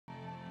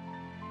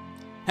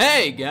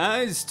Hey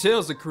guys,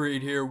 Tales of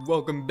Creed here.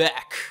 Welcome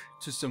back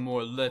to some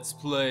more Let's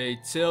Play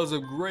Tales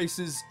of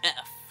Grace's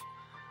F.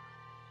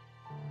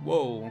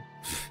 Whoa,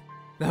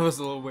 that was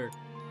a little weird.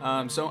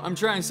 So I'm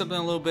trying something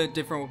a little bit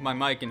different with my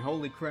mic, and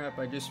holy crap,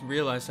 I just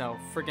realized how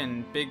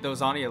freaking big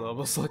those audio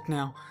levels look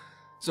now.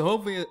 So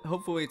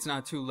hopefully it's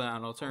not too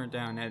loud. I'll turn it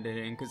down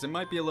editing, because it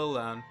might be a little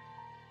loud.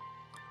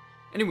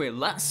 Anyway,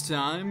 last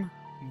time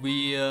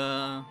we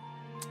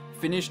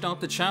finished off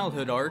the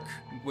childhood arc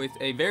with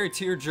a very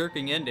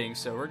tear-jerking ending,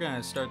 so we're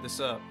gonna start this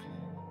up.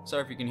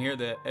 Sorry if you can hear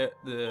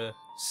the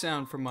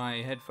sound from my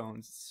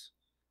headphones.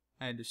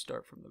 I had to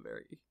start from the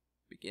very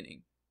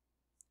beginning.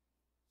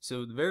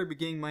 So the very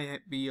beginning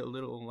might be a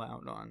little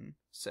loud on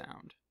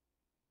sound.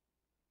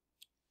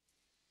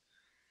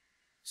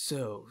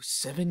 So,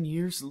 7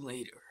 years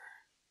later.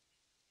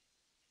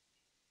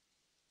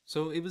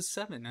 So it was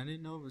 7. I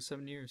didn't know it was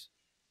 7 years.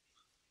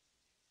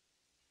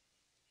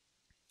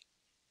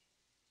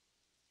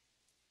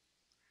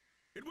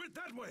 It went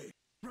that way.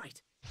 Right.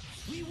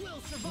 We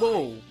will survive.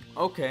 Whoa.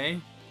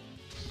 Okay.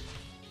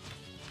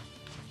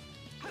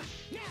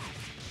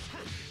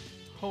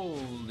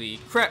 Holy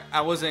crap!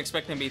 I wasn't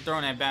expecting to be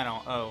thrown at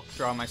battle. Oh,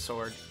 draw my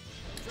sword.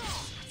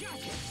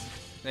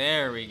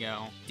 There we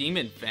go.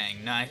 Demon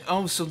Fang. Nice.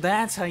 Oh, so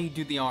that's how you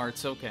do the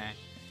arts. Okay.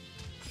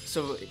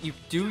 So you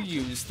do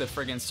use the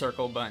friggin'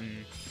 circle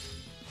button.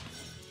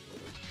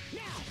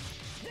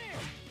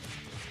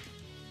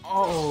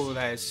 Oh,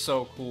 that is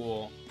so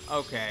cool.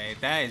 Okay,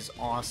 that is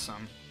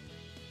awesome.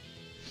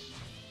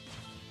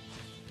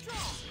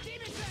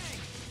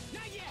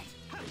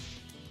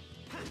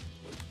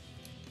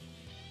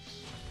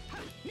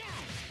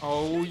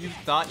 Oh, you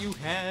thought you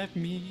had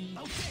me.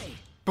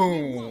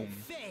 Boom.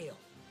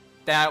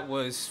 That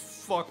was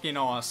fucking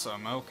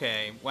awesome.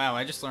 Okay. Wow,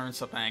 I just learned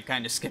something. I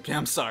kind of skipped it.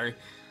 I'm sorry.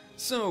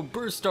 So,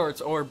 burst arts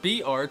or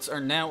B arts are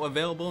now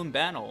available in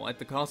battle. At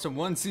the cost of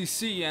 1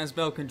 CC,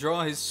 Asbel can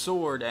draw his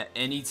sword at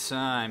any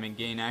time and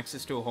gain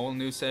access to a whole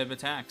new set of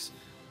attacks.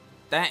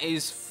 That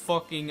is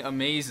fucking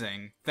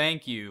amazing.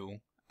 Thank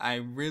you. I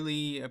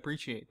really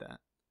appreciate that.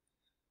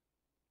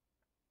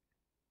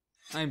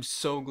 I'm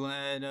so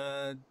glad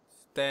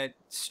that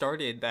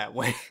started that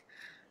way.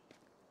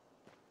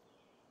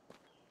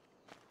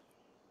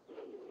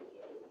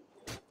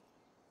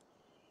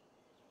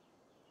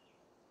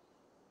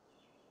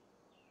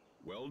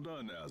 Well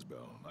done,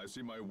 Asbel. I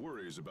see my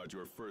worries about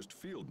your first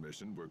field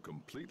mission were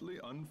completely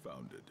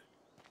unfounded.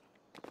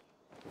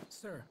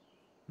 Sir,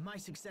 my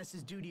success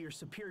is due to your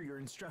superior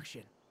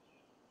instruction.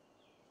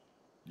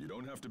 You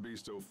don't have to be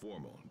so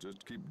formal.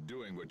 Just keep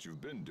doing what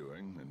you've been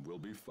doing, and we'll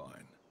be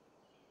fine.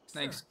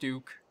 Thanks, Sir.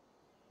 Duke.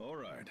 All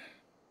right.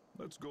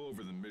 Let's go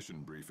over the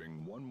mission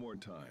briefing one more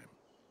time.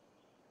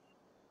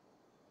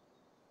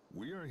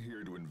 We are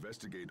here to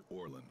investigate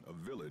Orlan, a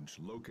village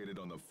located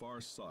on the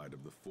far side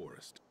of the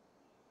forest.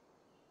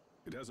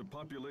 It has a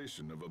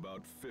population of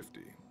about 50,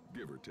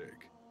 give or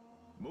take,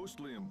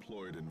 mostly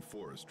employed in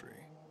forestry.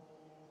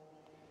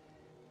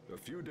 A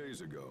few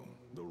days ago,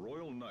 the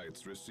Royal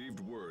Knights received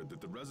word that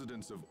the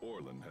residents of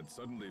Orlan had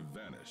suddenly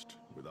vanished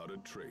without a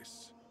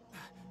trace.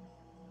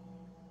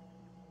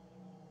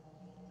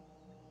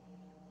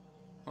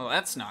 Well,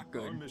 that's not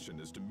Our good. mission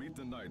is to meet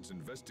the Knights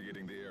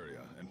investigating the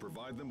area and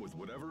provide them with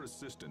whatever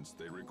assistance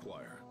they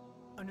require.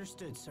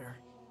 Understood, sir.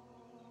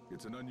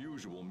 It's an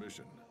unusual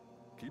mission.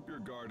 Keep your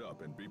guard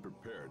up and be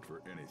prepared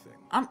for anything.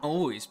 I'm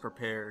always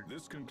prepared.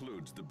 This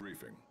concludes the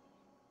briefing.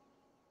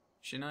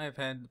 Shouldn't I have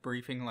had the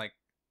briefing, like,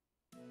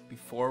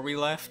 before we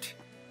left?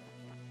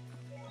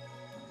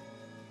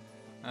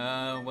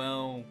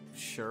 Well,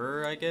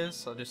 sure, I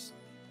guess. I'll just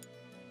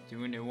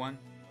do a new one.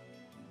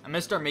 I'm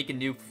gonna start making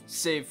new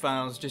save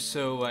files just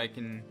so I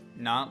can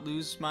not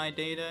lose my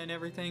data and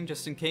everything,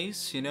 just in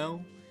case, you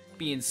know?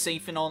 Being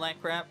safe and all that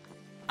crap.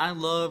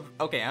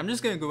 Okay, I'm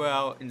just gonna go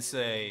out and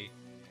say,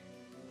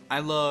 I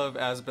love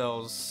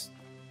Asbel's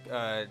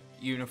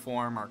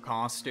uniform or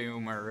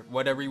costume or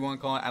whatever you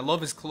want to call it. I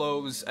love his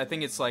clothes. I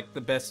think it's like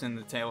the best in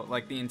the tale,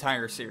 like the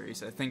entire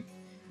series. I think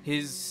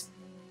his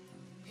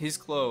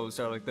clothes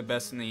are like the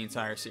best in the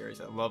entire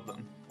series. I love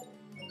them.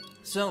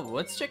 So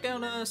let's check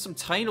out some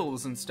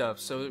titles and stuff.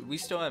 So we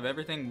still have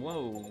everything.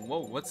 Whoa,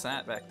 what's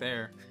that back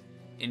there?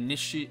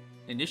 Initiate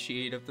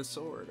of the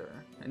sword,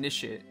 or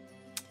initiate.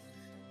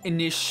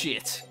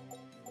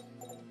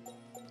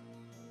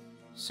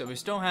 So we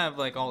still have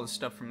like all the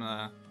stuff from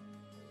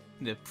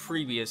the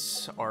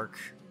previous arc.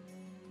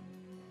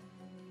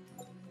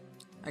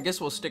 I guess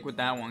we'll stick with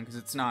that one because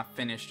it's not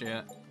finished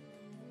yet.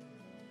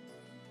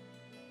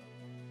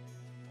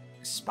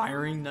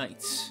 Aspiring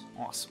Knights,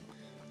 awesome.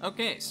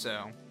 Okay,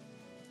 so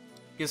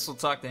guess we'll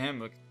talk to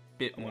him a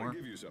bit more. I want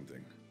to give you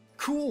something.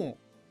 Cool.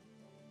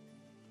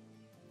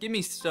 Give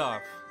me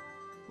stuff.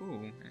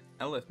 Ooh, an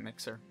Elith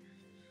mixer.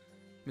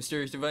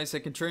 Mysterious device that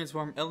can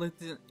transform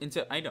Elith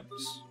into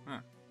items. Huh.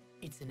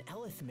 It's an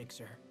Elith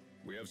mixer.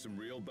 We have some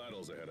real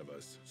battles ahead of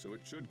us, so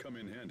it should come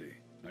in handy.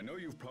 I know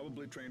you've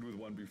probably trained with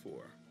one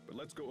before, but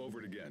let's go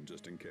over it again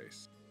just in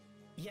case.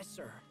 Yes,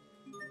 sir.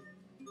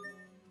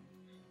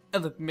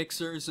 Elith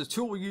Mixer is a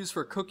tool used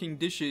for cooking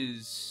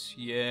dishes.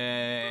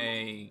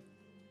 Yay.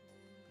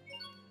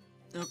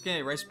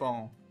 Okay, rice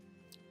ball.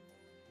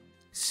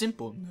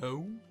 Simple,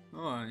 no?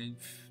 Oh, I'd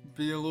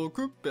be a little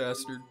cook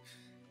bastard.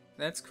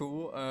 That's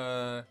cool.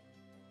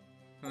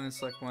 Let's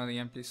select one of the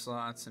empty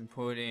slots and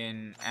put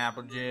in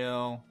apple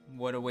gel.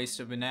 What a waste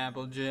of an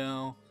apple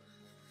gel.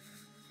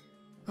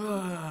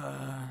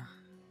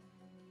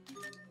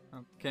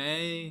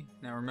 Okay,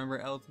 now remember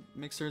Elith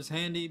Mixer is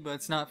handy, but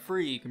it's not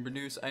free. You can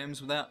produce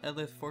items without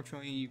Elith.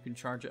 Fortunately, you can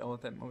charge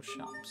Elith at most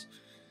shops.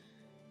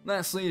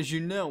 Lastly, as you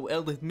know,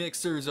 Elith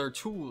Mixers are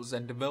tools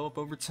that develop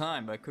over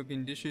time. By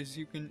cooking dishes,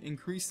 you can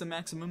increase the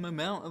maximum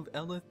amount of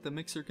Elith the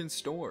mixer can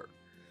store.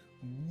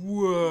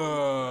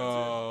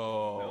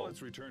 Whoa! Now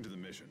let's return to the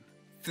mission.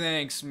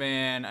 Thanks,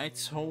 man. I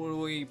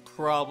totally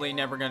probably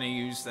never gonna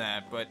use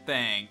that, but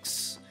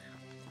thanks.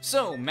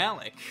 So,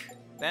 Malik.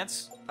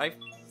 I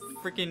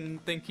freaking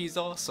think he's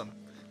awesome.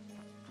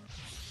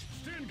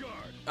 Stand guard.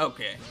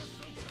 Okay.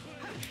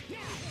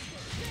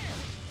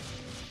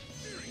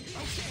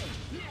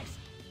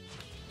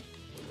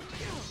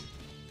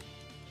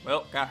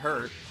 Well, got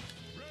hurt.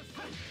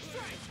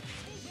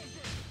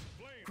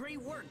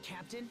 Great work,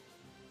 Captain.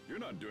 You're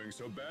not doing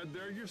so bad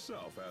there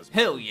yourself, Asmo.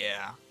 Hell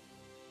yeah.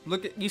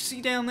 Look at, you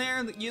see down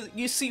there?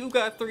 You see who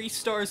got 3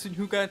 stars and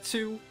who got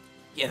 2?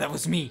 Yeah, that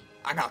was me.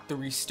 I got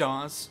 3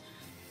 stars.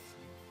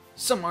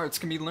 Some arts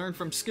can be learned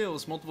from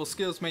skills. Multiple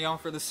skills may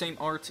offer the same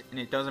art, and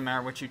it doesn't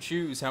matter what you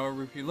choose.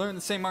 However, if you learn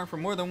the same art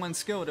from more than one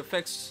skill, the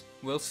effects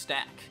will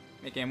stack,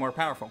 making it more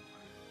powerful.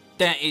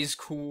 That is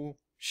cool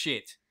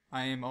shit.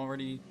 I am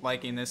already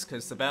liking this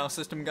because the battle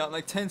system got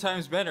like 10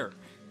 times better.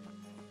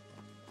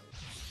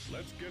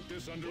 Let's get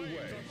this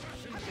underway.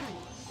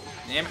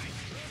 Damn it.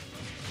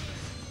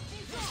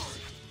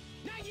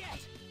 Not yet.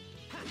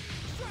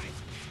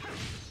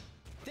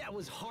 That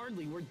was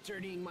hardly worth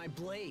dirtying my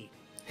blade.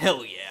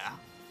 Hell yeah.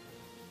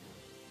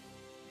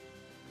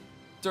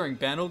 During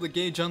battle, the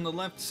gauge on the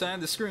left side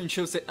of the screen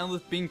shows the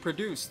Elith being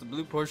produced. The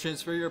blue portion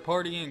is for your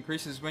party and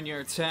increases when you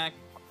attack,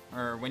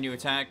 or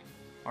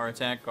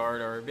attack,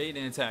 guard, or evade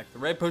an attack. The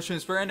red portion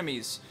is for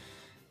enemies.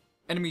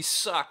 Enemies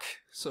suck,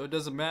 so it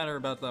doesn't matter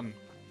about them.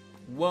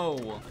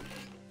 Whoa.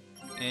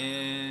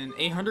 And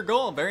 800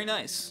 gold, very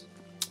nice.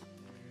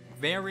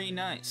 Very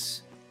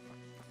nice.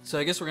 So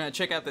I guess we're gonna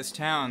check out this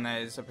town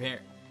that is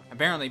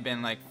apparently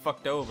been like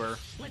fucked over.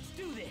 Let's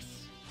do this.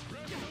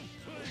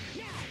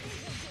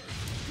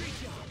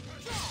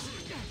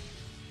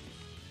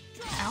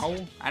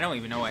 Ow. I don't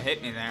even know what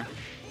hit me there.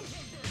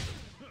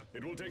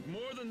 It will take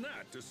more than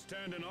that to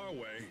stand in our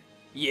way.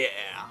 Yeah.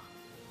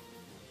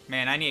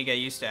 Man, I need to get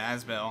used to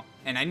Asbel.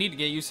 And I need to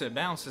get used to the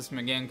battle system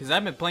again, because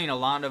I've been playing a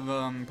lot of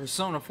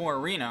Persona 4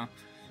 Arena,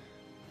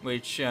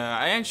 which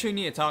I actually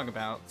need to talk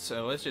about,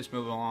 so let's just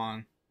move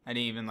along. I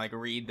didn't even like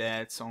read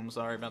that, so I'm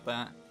sorry about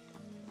that.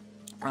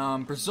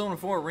 Persona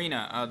 4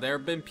 Arena, there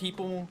have been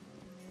people...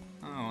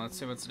 Oh, let's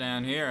see what's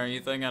down here.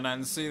 You think I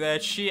didn't see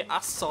that shit?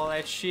 I saw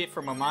that shit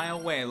from a mile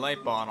away.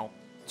 Light bottle.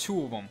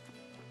 2 of them.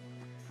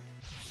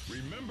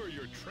 Remember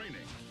your training.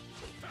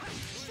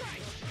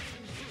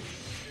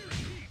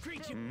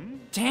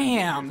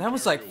 Damn, that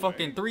was like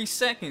fucking 3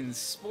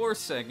 seconds. 4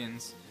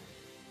 seconds.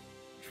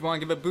 If you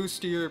want to give a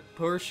boost to your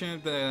portion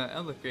of the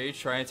Elith gauge,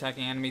 try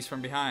attacking enemies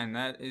from behind.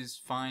 That is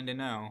fine to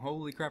know.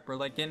 Holy crap, we're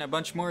like getting a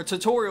bunch more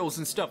tutorials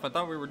and stuff. I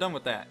thought we were done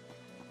with that.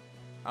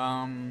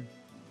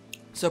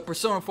 So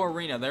Persona 4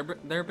 Arena, there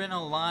have been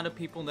a lot of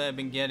people that have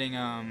been getting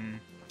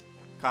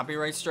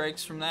copyright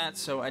strikes from that,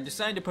 so I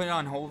decided to put it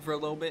on hold for a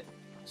little bit.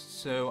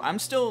 So I'm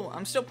still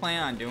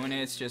planning on doing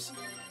it. It's just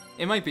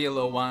it might be a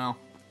little while.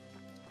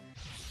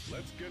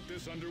 Let's get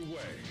this underway.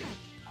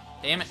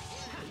 Damn it.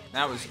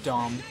 That was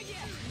dumb.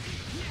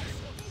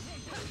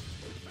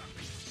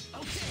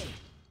 Okay.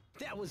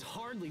 That was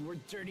hardly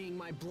worth dirtying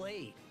my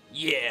blade.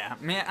 Yeah,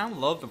 man, I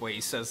love the way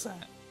he says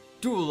that.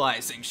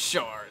 Dualizing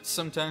shards.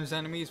 Sometimes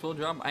enemies will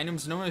drop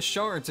items known as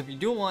shards. If you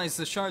dualize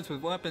the shards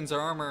with weapons or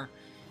armor,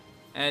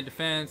 add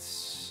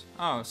defense.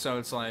 Oh, so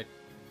it's like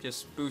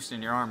just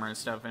boosting your armor and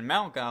stuff. And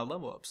Mount got a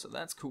level up, so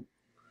that's cool.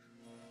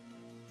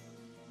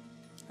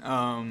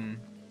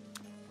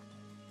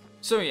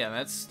 So yeah,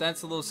 that's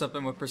a little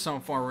something with Persona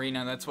 4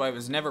 Arena. That's why it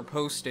was never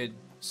posted.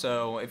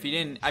 So if you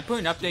didn't, I put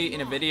an update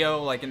in a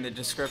video like in the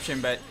description,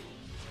 but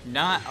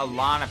not a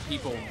lot of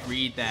people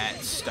read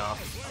that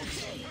stuff.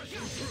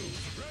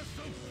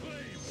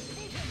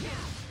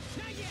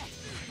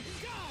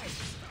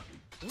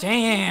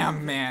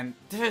 Damn, man,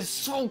 that is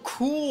so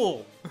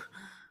cool.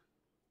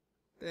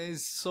 That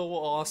is so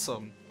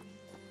awesome.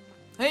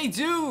 Hey,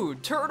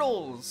 dude,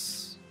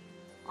 turtles.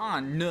 Aw,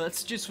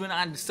 nuts, just when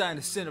I decide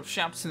to set up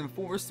shops in the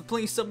forest, the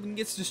place something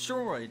gets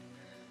destroyed.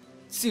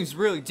 It seems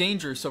really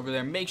dangerous over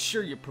there. Make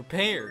sure you're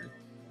prepared.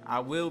 I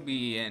will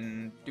be,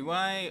 and do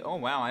I? Oh,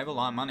 wow, I have a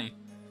lot of money.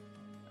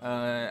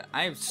 I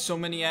have so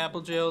many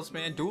apple gels,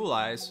 man.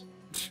 Dualize.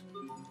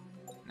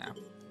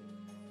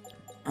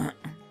 No.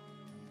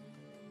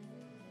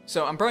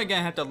 So I'm probably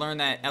gonna have to learn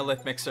that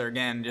Elith mixer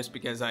again, just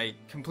because I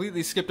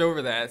completely skipped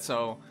over that,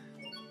 so...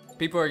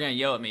 People are gonna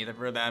yell at me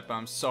for that, but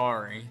I'm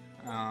sorry.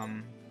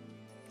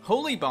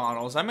 Holy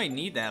bottles. I might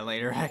need that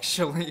later,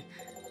 actually.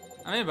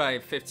 I may buy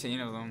 15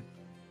 of them.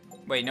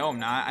 Wait, no, I'm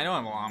not. I don't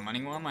have a lot of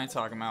money. What am I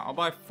talking about? I'll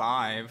buy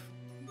 5.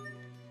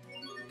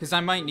 Because I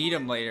might need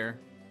them later.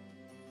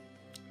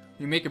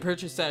 You make a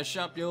purchase at a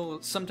shop,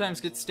 you'll sometimes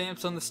get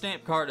stamps on the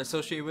stamp card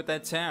associated with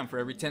that town. For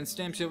every 10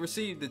 stamps you'll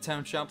receive, the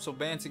town shops will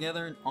band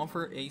together and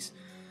offer a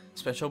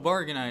special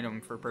bargain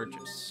item for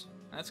purchase.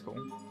 That's cool.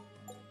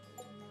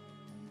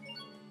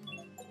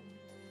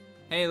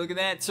 Hey, look at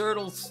that,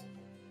 turtles!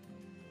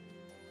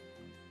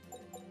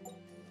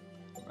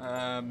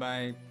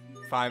 Buy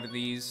 5 of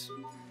these.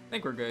 I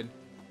think we're good.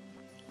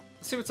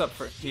 Let's see what's up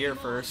for here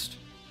first.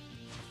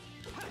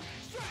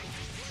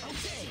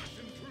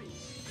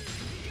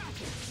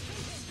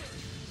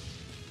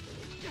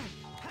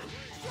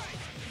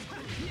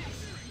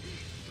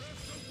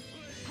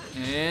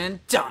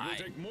 And die!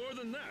 It'll take more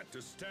than that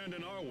to stand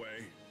in our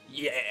way.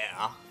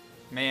 Yeah!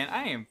 Man,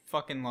 I am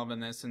fucking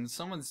loving this, and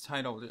someone's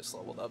title just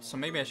leveled up, so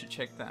maybe I should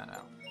check that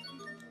out.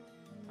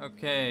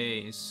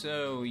 Okay,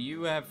 so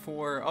you have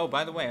 4... Oh,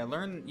 by the way, I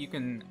learned you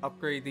can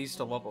upgrade these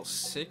to level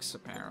 6,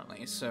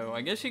 apparently. So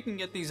I guess you can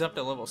get these up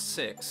to level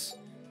 6.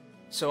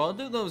 So I'll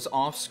do those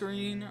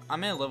off-screen. I'm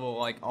gonna level,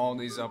 like, all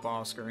these up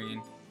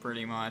off-screen,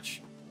 pretty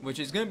much. Which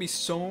is gonna be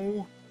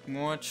so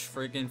much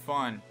freaking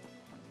fun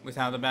with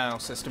how the battle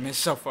system is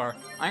so far.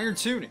 Iron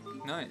Tunic,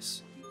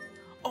 nice.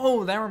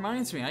 Oh, that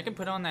reminds me, I can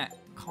put on that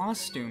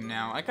costume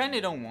now. I kinda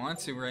don't want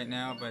to right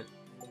now, but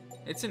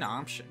it's an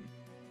option.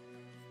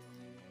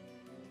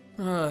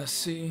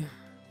 See.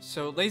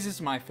 So,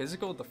 raises my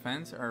physical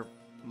defense, or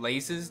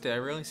raises, did I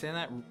really say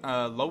that?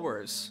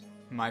 Lowers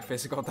my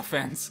physical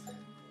defense.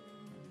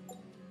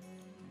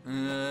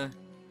 I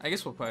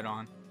guess we'll put it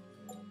on.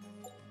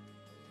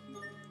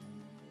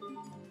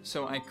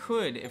 So I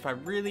could, if I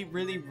really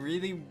wanted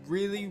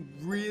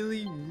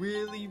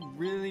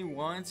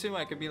to,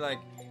 I could be like,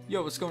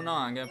 yo, what's going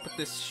on? I'm gonna put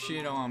this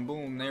shit on.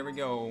 Boom, there we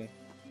go.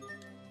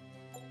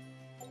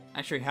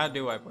 Actually, how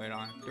do I put it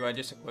on? Do I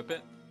just equip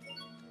it?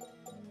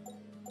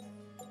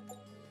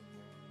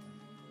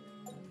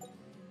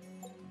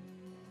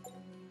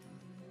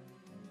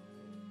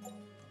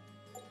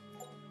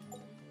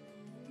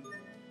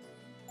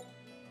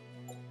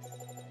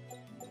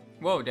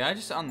 Whoa, did I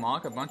just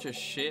unlock a bunch of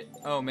shit?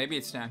 Oh, maybe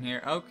it's down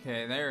here.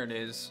 Okay, there it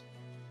is.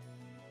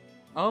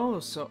 Oh,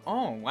 so,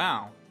 oh,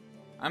 wow.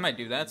 I might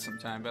do that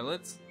sometime, but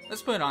let's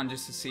put it on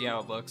just to see how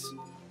it looks.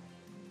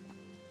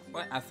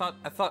 What? I thought,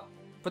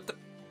 but,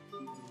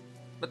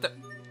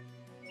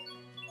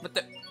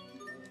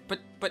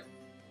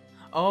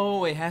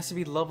 oh, it has to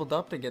be leveled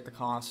up to get the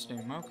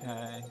costume.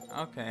 Okay,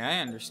 okay,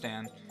 I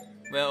understand.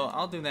 Well,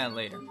 I'll do that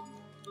later.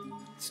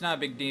 It's not a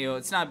big deal.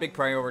 It's not a big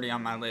priority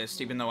on my list,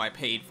 even though I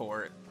paid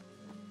for it.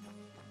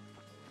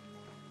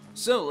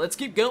 So, let's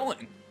keep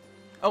going.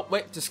 Oh,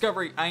 wait,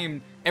 discovery.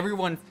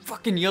 Everyone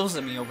fucking yells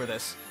at me over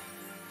this.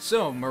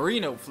 So,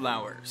 merino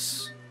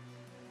flowers.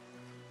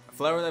 A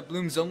flower that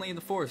blooms only in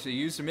the forest are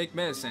used to make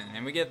medicine,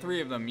 and we get 3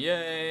 of them.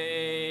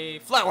 Yay!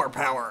 Flower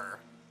power!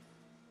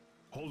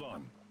 Hold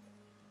on.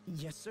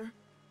 Yes, sir?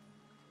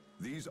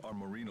 These are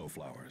merino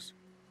flowers.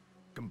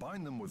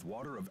 Combine them with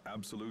water of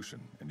absolution,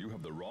 and you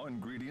have the raw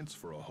ingredients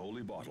for a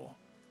holy bottle.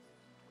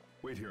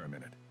 Wait here a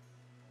minute.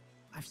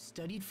 I've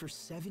studied for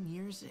 7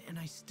 years, and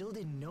I still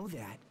didn't know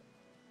that.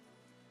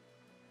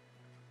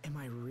 Am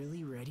I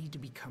really ready to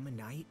become a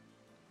knight?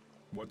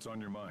 What's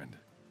on your mind?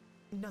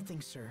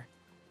 Nothing, sir.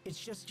 It's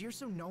just you're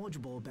so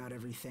knowledgeable about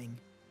everything,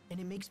 and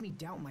it makes me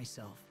doubt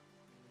myself.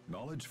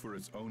 Knowledge for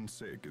its own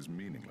sake is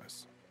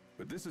meaningless.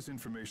 But this is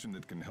information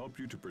that can help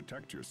you to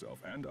protect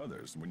yourself and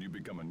others when you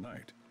become a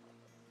knight.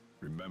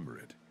 Remember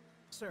it.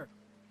 Sir.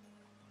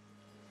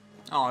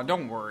 Oh,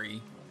 don't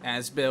worry,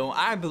 Asbill.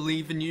 I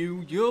believe in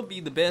you. You'll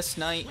be the best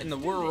knight in the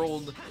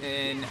world,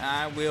 and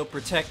I will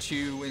protect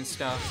you and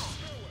stuff.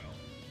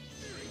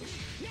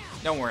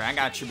 Don't worry, I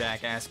got your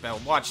back,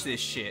 Asbill. Watch this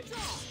shit.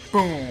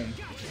 Boom.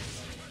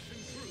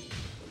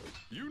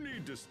 You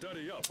need to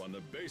study up on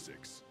the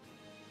basics.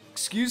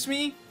 Excuse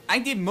me? I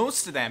did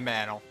most of that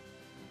battle.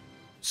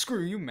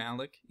 Screw you,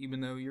 Malik, even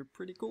though you're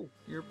pretty cool.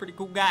 You're a pretty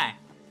cool guy.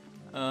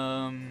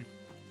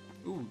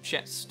 Ooh,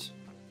 chest.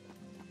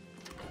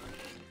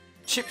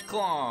 Chipped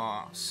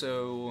claw.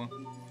 So,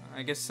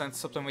 I guess that's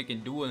something we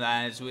can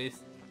dualize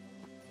with.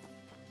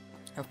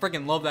 I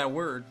freaking love that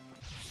word.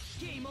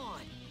 Game on.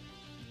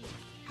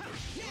 Not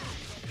yet.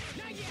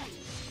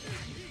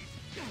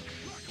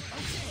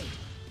 Okay.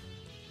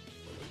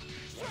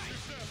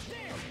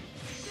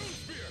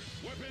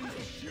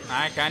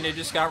 I kinda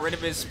just got rid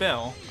of his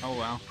spell. Oh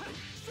well.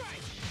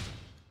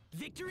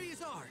 Victory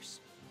is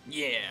ours.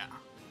 Yeah.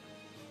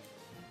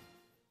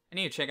 I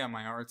need to check out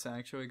my arts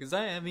actually, because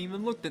I haven't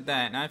even looked at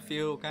that, and I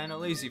feel kind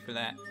of lazy for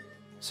that.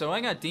 So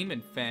I got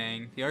Demon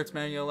Fang. The arts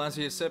manual allows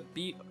you to set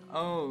beat.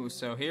 Oh,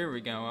 so here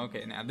we go.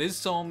 Okay, now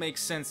this all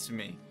makes sense to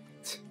me.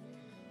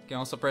 You can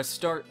also press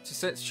start to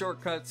set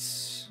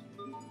shortcuts.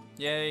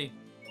 Yay.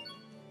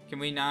 Can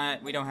we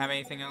not? We don't have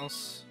anything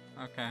else?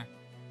 Okay.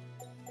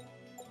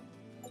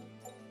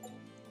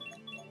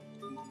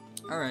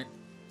 Alright.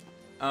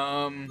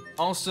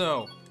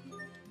 Also,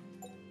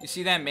 you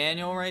see that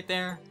manual right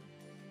there?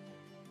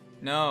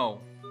 No.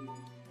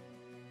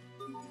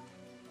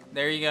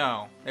 There you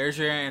go. There's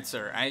your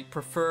answer. I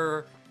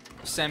prefer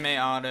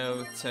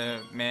semi-auto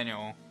to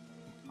manual.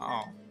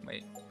 Oh,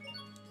 wait.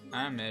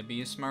 I'm gonna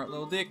be a smart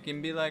little dick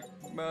and be like,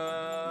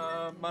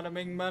 bada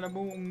bing, bada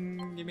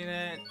boom, give me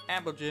that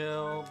apple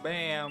gel,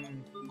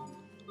 bam.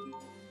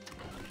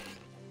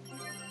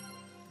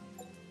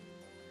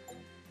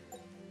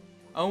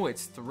 Oh,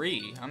 it's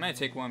 3. I'm gonna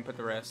take one, put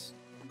the rest.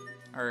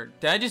 Or,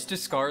 did I just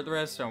discard the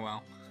rest? Oh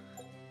well.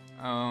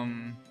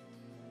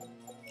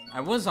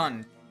 I was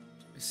on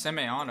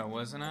semi-auto,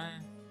 wasn't I?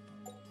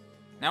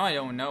 Now I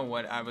don't know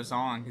what I was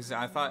on, because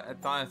I thought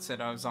it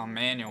said I was on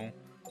manual.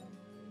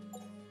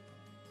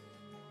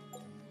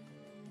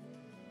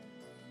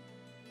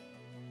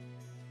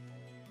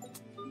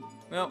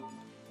 Well,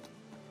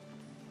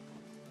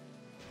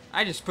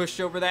 I just pushed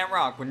over that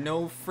rock with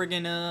no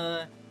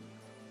friggin'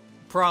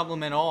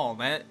 problem at all.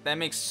 That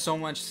makes so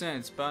much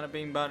sense. Bada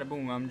bing, bada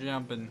boom, I'm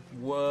jumping.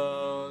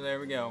 Whoa, there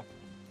we go.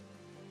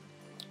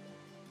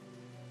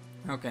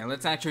 Okay,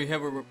 let's actually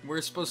head where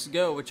we're supposed to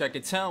go, which I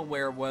could tell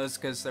where it was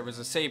because there was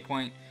a save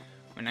point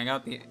when I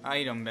got the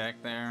item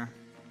back there.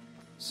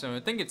 So I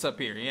think it's up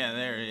here. Yeah,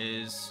 there it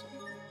is.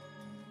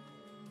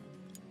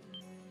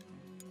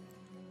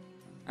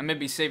 I'm gonna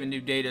be saving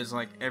new datas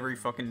like every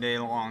fucking day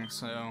long,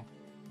 so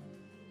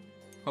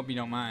hope you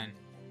don't mind.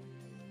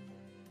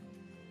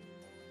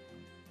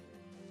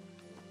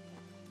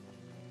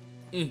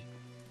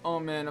 Oh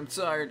man, I'm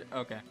tired.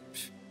 Okay.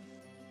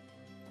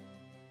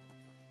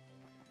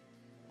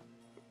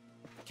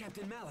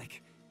 Captain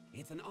Malik,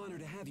 it's an honor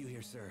to have you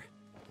here, sir.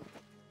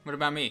 What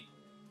about me?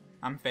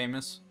 I'm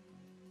famous.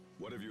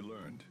 What have you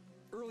learned?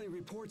 Early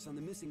reports on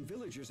the missing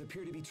villagers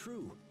appear to be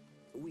true.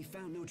 We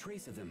found no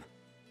trace of them.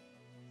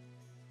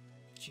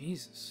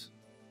 Jesus.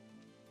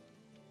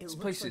 It This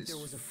looks place like is there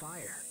was a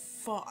fire.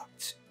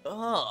 fucked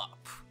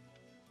up.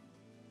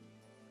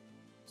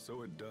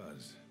 So it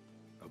does.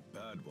 A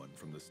bad one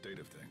from the state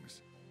of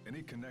things.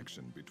 Any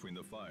connection between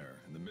the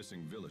fire and the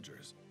missing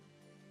villagers?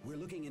 We're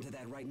looking into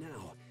that right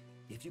now.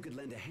 If you could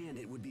lend a hand,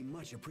 it would be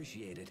much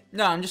appreciated.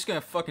 No, I'm just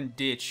gonna fucking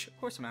ditch. Of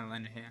course I'm gonna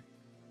lend a hand.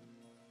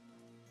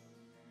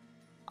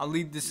 I'll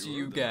leave this to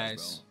you heard the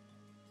guys.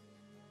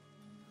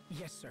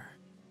 Yes, sir.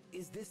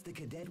 Is this the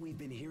cadet we've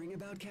been hearing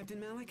about, Captain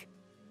Malik?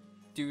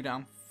 Dude,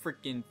 I'm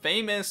freaking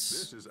famous.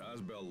 This is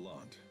Asbel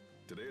Lant.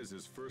 Today is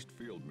his first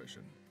field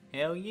mission.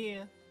 Hell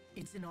yeah.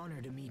 It's an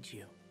honor to meet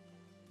you.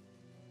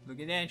 Look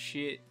at that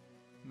shit.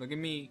 Look at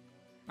me.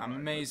 I'm All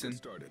right, amazing. Let's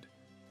get started.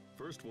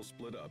 First, we'll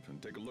split up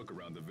and take a look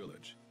around the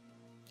village.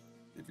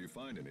 If you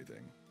find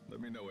anything,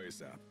 let me know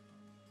ASAP.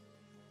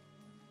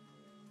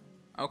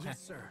 Okay. Yes,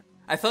 sir.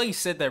 I thought you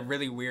said that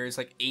really weird. It's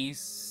like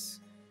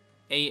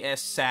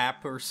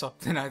ASAP or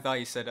something. I thought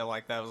you said it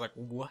like that. I was like,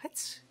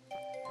 what?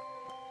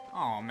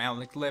 Oh,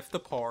 Malik left the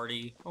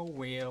party. Oh,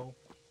 well.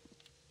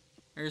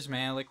 There's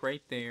Malik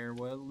right there.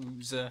 What a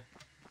loser.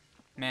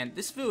 Man,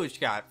 this village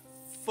got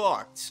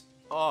fucked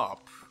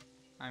up.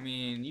 I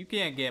mean, you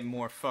can't get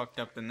more fucked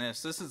up than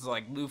this. This is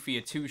like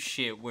Lufia 2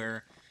 shit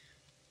where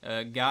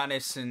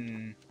Goddess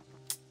and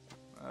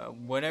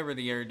whatever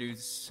the other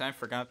dudes, I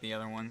forgot the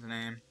other one's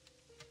name.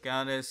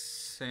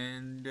 Goddess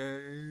and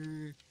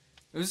it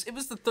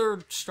was the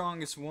third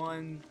strongest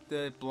one,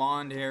 the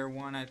blonde hair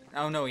one.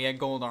 Oh no, he had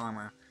gold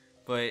armor,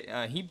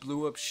 but he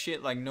blew up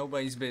shit like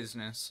nobody's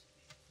business.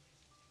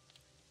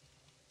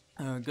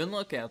 Good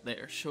luck out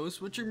there. Show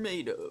us what you're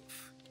made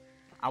of.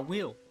 I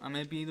will. I'm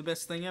gonna be the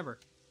best thing ever.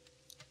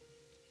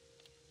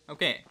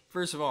 Okay,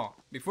 first of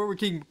all, before we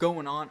keep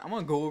going on, I'm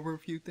gonna go over a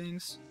few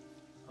things.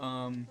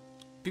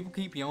 People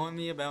keep yelling at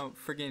me about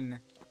friggin'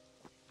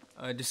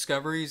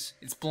 discoveries.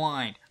 It's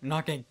blind. I'm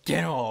not gonna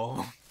get all of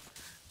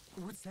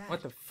them. What's that?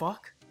 What the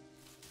fuck?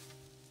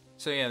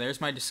 So yeah,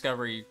 there's my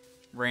discovery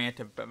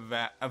rant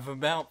of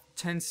about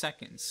 10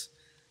 seconds.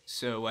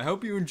 So I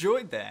hope you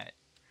enjoyed that.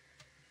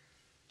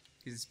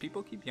 Because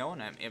people keep yelling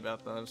at me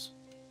about those.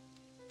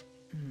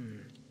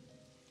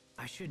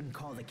 I shouldn't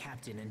call the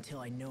captain until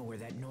I know where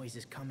that noise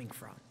is coming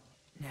from.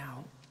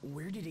 Now,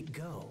 where did it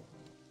go?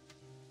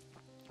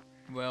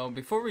 Well,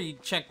 before we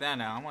check that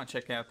out, I want to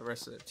check out the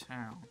rest of the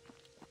town.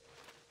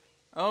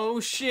 Oh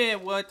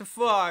shit, what the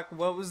fuck?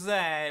 What was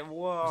that?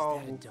 Whoa.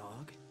 Was that a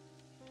dog?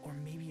 Or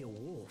maybe a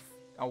wolf?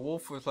 A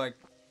wolf with like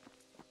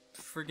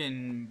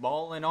friggin'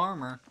 ball and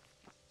armor.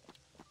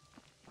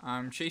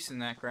 I'm chasing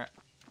that crap.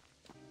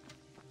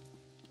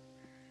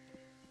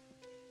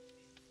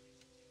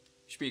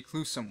 Should be a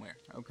clue somewhere.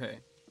 Okay.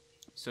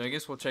 So I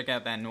guess we'll check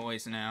out that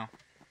noise now.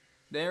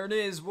 There it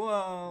is.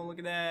 Whoa, look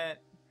at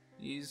that.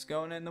 He's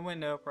going in the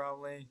window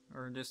probably.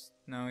 Or just,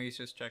 no, he's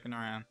just checking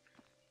around.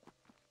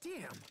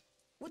 Damn!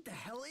 What the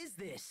hell is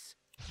this?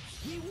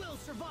 We will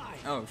survive!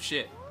 Oh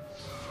shit.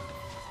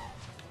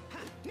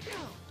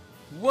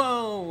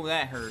 Whoa,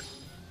 that hurt.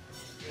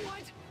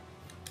 What?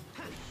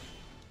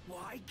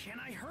 Why can't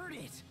I hurt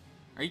it?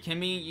 Are you kidding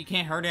me? You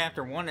can't hurt it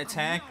after one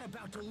attack? I'm not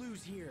about to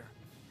lose here.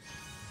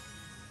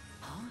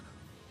 Huh?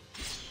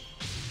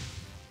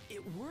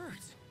 It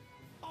worked.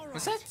 All right.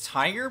 Was that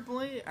Tiger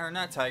Blade? Or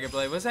not Tiger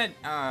Blade, was that,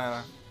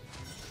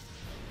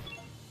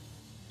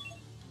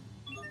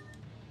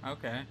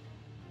 okay.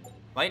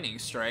 Lightning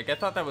Strike. I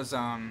thought that was,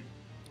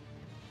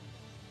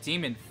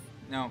 Demon...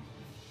 No.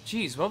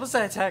 Jeez, what was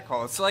that attack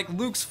called? It's like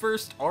Luke's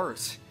first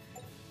art.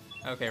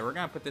 Okay, we're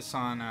gonna put this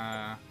on,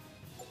 I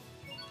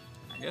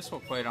guess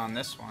we'll play it on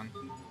this one.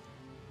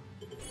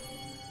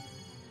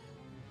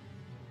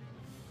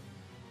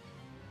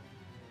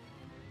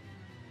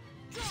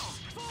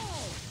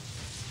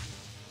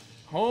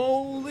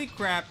 Holy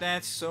crap,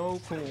 that's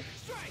so cool.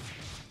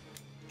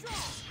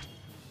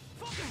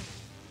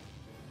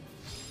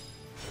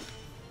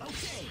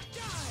 Okay,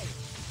 die.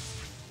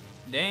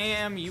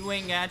 Damn, you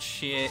ain't got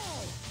shit.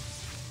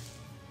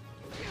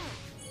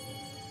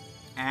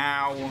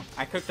 Ow.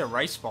 I cooked a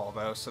rice ball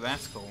though, so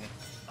that's cool.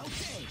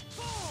 Okay,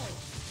 fall.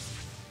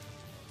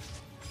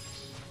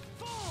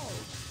 Fall.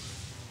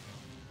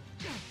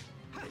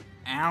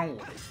 Ow.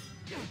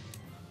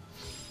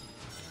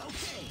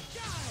 Okay,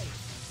 die.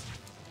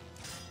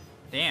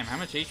 Damn, how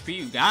much HP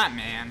you got,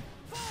 man?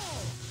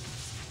 Fall.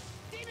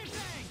 Demon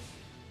Fang.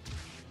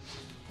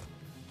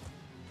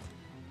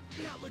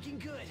 Not looking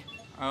good.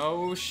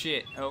 Oh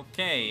shit.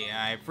 Okay,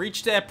 I've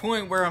reached that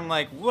point where I'm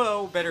like,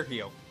 whoa, better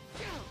heal.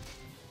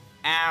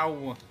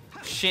 Ow.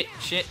 Shit,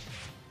 shit.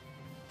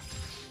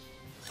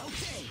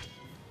 Okay.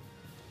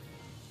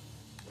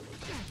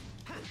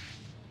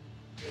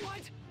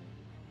 What?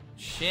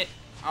 Shit.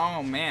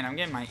 Oh man, I'm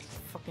getting my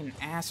fucking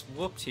ass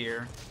whooped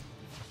here.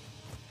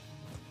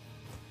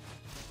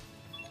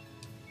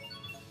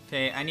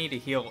 Okay, I need to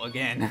heal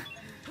again.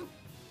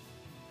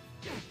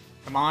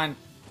 Come on.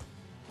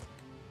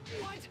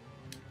 What?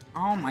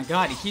 Oh my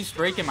god, he keeps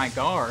breaking my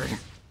guard.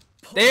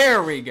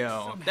 There we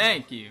go.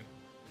 Thank you.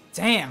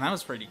 Damn, that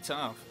was pretty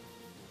tough.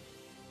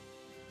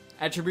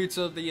 Attributes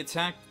of the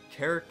attack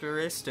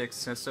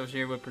characteristics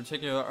associated with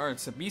particular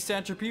arts. A beast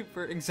attribute,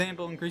 for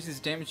example,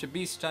 increases damage to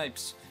beast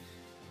types.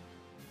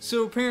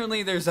 So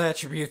apparently there's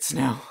attributes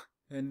now.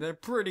 And they're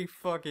pretty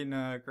fucking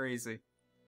crazy.